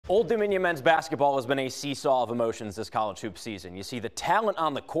Old Dominion men's basketball has been a seesaw of emotions this college hoop season. You see the talent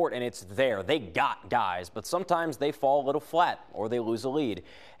on the court and it's there. They got guys, but sometimes they fall a little flat or they lose a lead.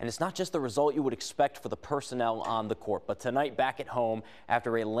 And it's not just the result you would expect for the personnel on the court, but tonight back at home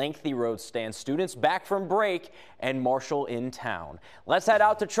after a lengthy road stand, students back from break and Marshall in town. Let's head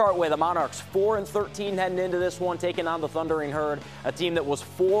out to Chartway. The Monarchs 4-13 heading into this one, taking on the Thundering Herd, a team that was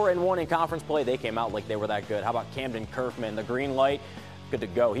 4-1 in conference play. They came out like they were that good. How about Camden Kerfman, the green light? Good to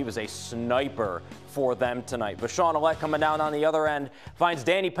go. He was a sniper for them tonight. Vashon Alette coming down on the other end, finds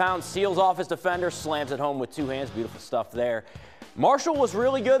Danny Pound, seals off his defender, slams it home with two hands. Beautiful stuff there. Marshall was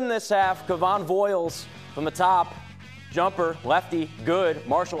really good in this half. Kevon Voiles from the top. Jumper, lefty, good.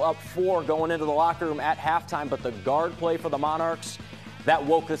 Marshall up 4 going into the locker room at halftime, but the guard play for the Monarchs, that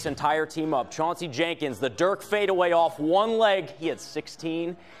woke this entire team up. Chauncey Jenkins, the Dirk fadeaway off one leg. He had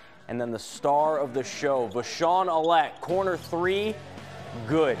 16. And then the star of the show, Vashon Alette, corner 3.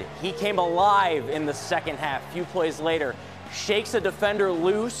 Good. He came alive in the second half. A few plays later, shakes a defender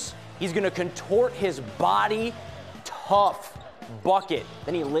loose. He's going to contort his body. Tough bucket.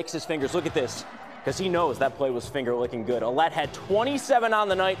 Then he licks his fingers. Look at this, because he knows that play was finger licking good. Alette had 27 on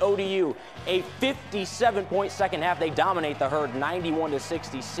the night. ODU, a 57-point second half. They dominate the Herd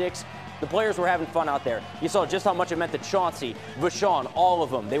 91-66. The players were having fun out there. You saw just how much it meant to Chauncey, Vashon, all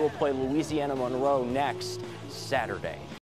of them. They will play Louisiana Monroe next Saturday.